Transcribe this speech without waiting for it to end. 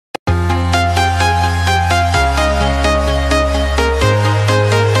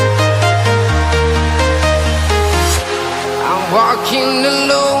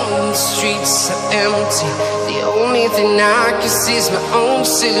I can see is my own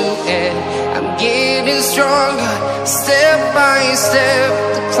silhouette. I'm getting stronger, step by step.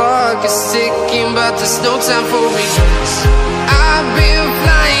 The clock is ticking, but there's no time for regrets. I've been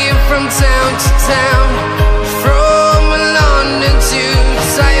flying from town to town, from London to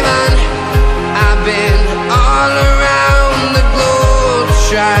Taiwan. I've been all around the globe,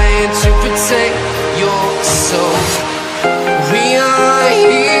 trying to protect your soul. We are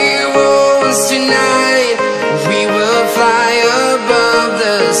heroes tonight. We will fly above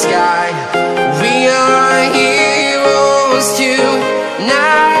the sky. We are heroes tonight.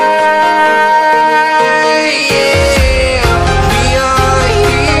 Yeah. We are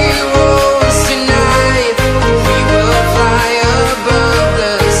heroes tonight. We will fly above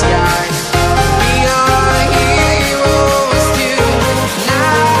the sky. We are heroes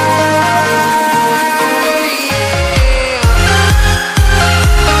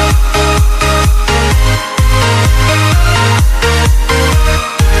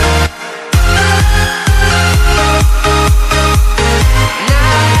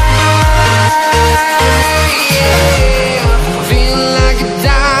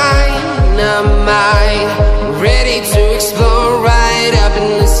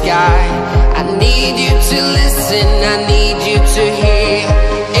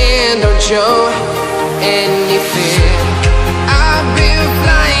show any fear. I've been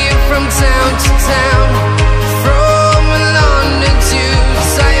flying from town to town, from London to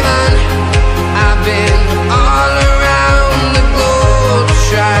Taiwan. I've been all around the globe,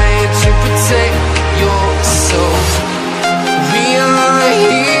 trying to protect your soul. We are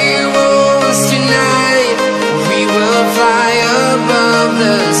heroes tonight. We will fly above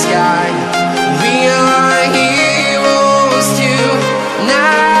the sky. We are heroes tonight.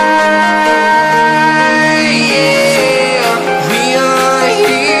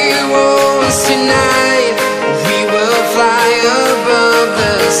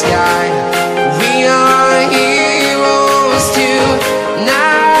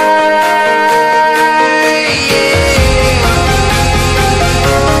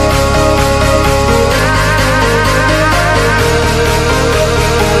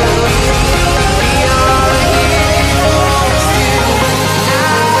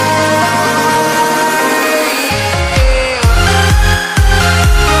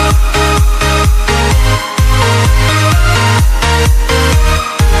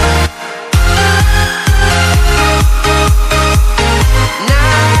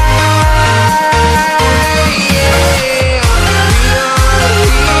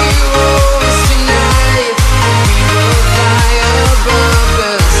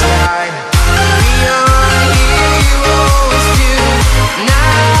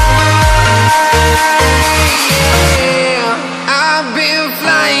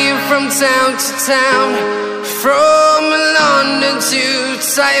 Town to town, from London to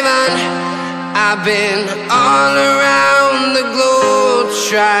Taiwan. I've been all around the globe,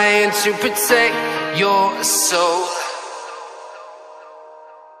 trying to protect your soul.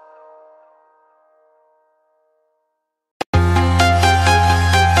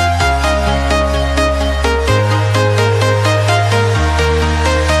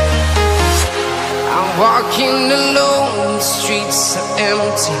 I'm walking alone, the streets are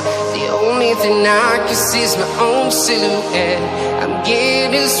empty. The only thing I can see is my own silhouette. I'm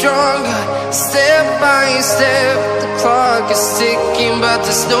getting stronger, step by step. The clock is ticking, but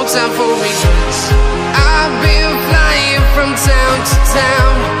there's no time for regrets. I've been flying from town to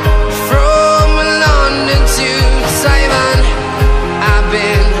town, from London to Taiwan. I've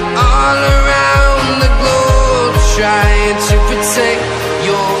been all around the globe, trying to protect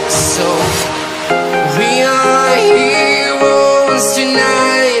your soul. We are heroes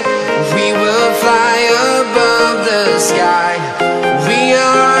tonight. We will fly above the sky. We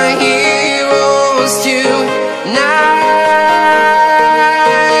are heroes tonight.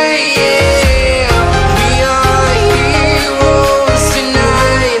 Yeah. We are heroes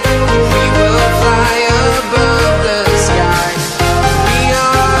tonight. We will fly above the sky. We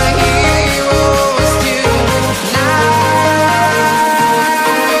are heroes tonight.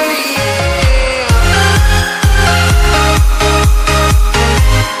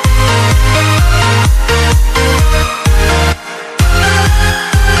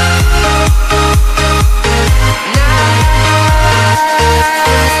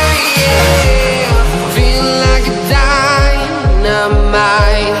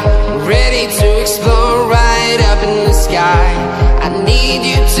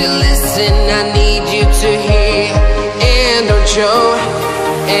 Show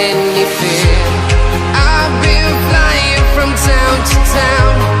any fear. I've been flying from town to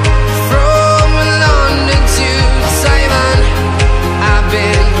town, from London to Taiwan.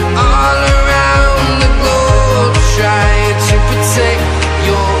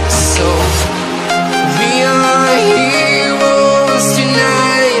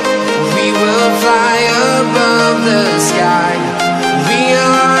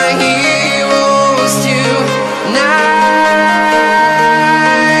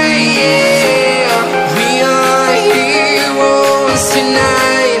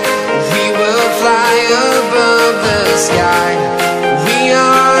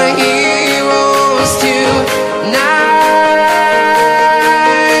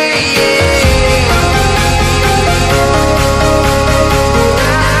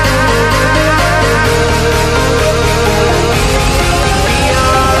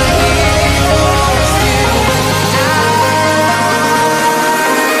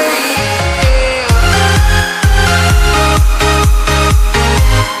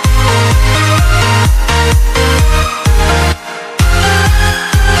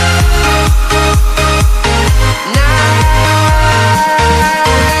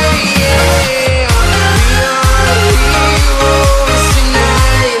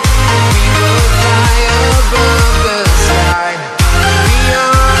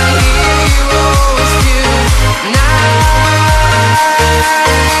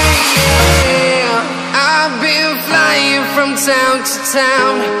 town to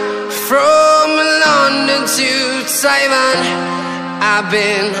town, from London to Taiwan. I've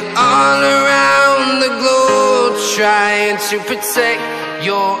been all around the globe trying to protect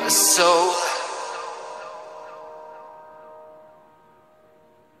your soul.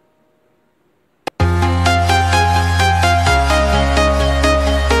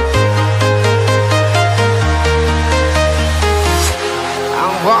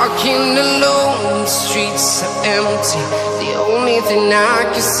 Walking alone, the streets are empty. The only thing I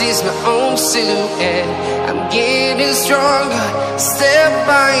can see is my own silhouette. I'm getting stronger, step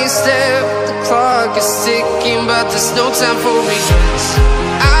by step. The clock is ticking, but there's no time for regrets.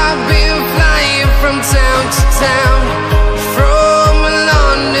 I've been flying from town to town, from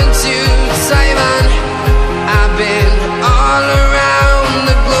London to Taiwan. I've been all around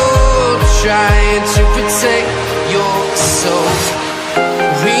the globe trying to protect your soul.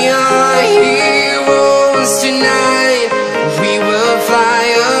 We are heroes tonight. We will fly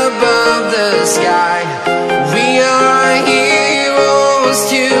above the sky. We are heroes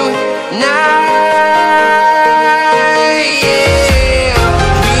tonight. Yeah.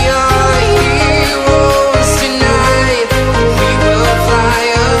 We are heroes tonight. We will fly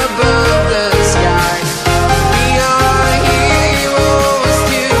above the sky. We are heroes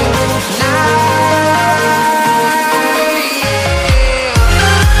tonight.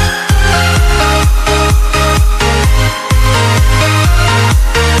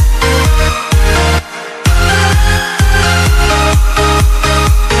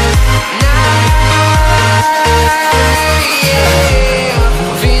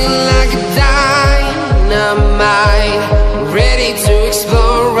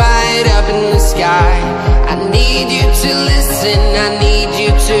 I need you to listen, I need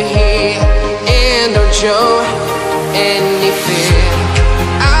you to hear, and don't show any fear.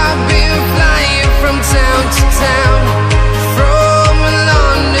 I've been flying from town to town, from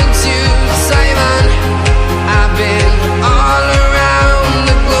London to Taiwan. I've been all around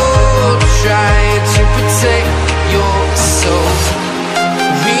the globe trying to protect your soul.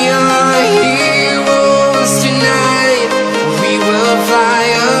 We are heroes tonight. We will fly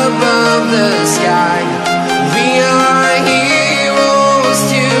above the sky. We are heroes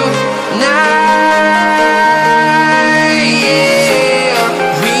tonight. Yeah.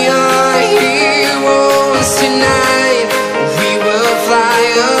 We are heroes tonight. We will fly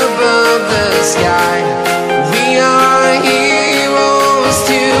above the sky. We are heroes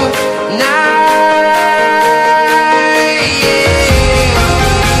tonight. Yeah.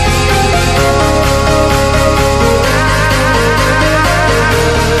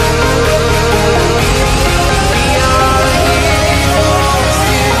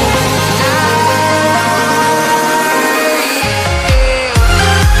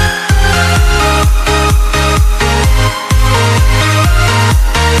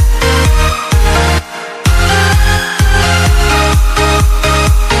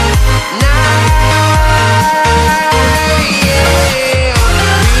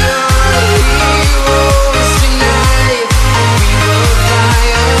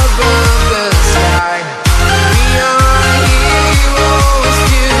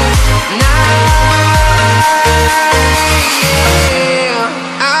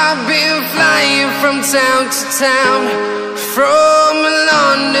 Town to town, from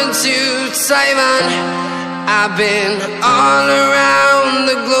London to Taiwan. I've been all around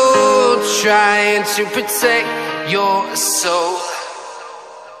the globe trying to protect your soul.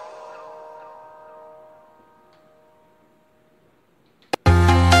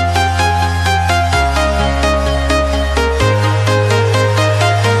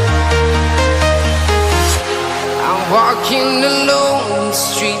 I'm walking alone, the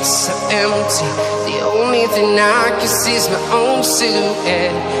streets are empty. The only thing I can see is my own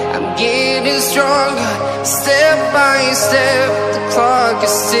silhouette. I'm getting stronger, step by step. The clock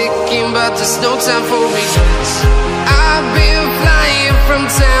is ticking, but there's no time for regrets. I've been flying from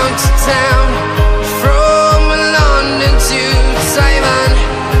town to town, from London to Taiwan.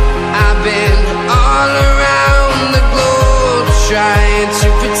 I've been all around the globe trying to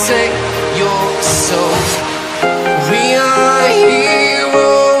protect your soul. We are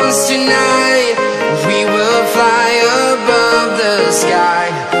heroes tonight. We will fly above the sky.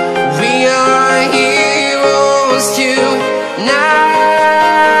 We are heroes tonight.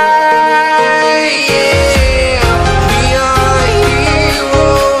 Yeah. We are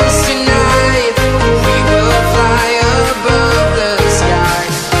heroes tonight. We will fly above the sky.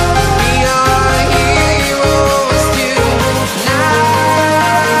 We are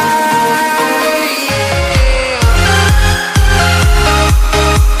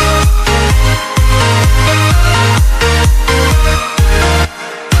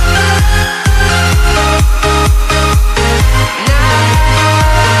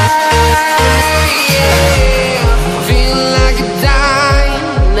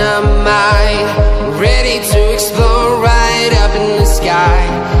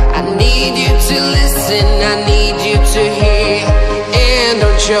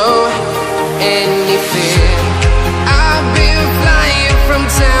show any fear.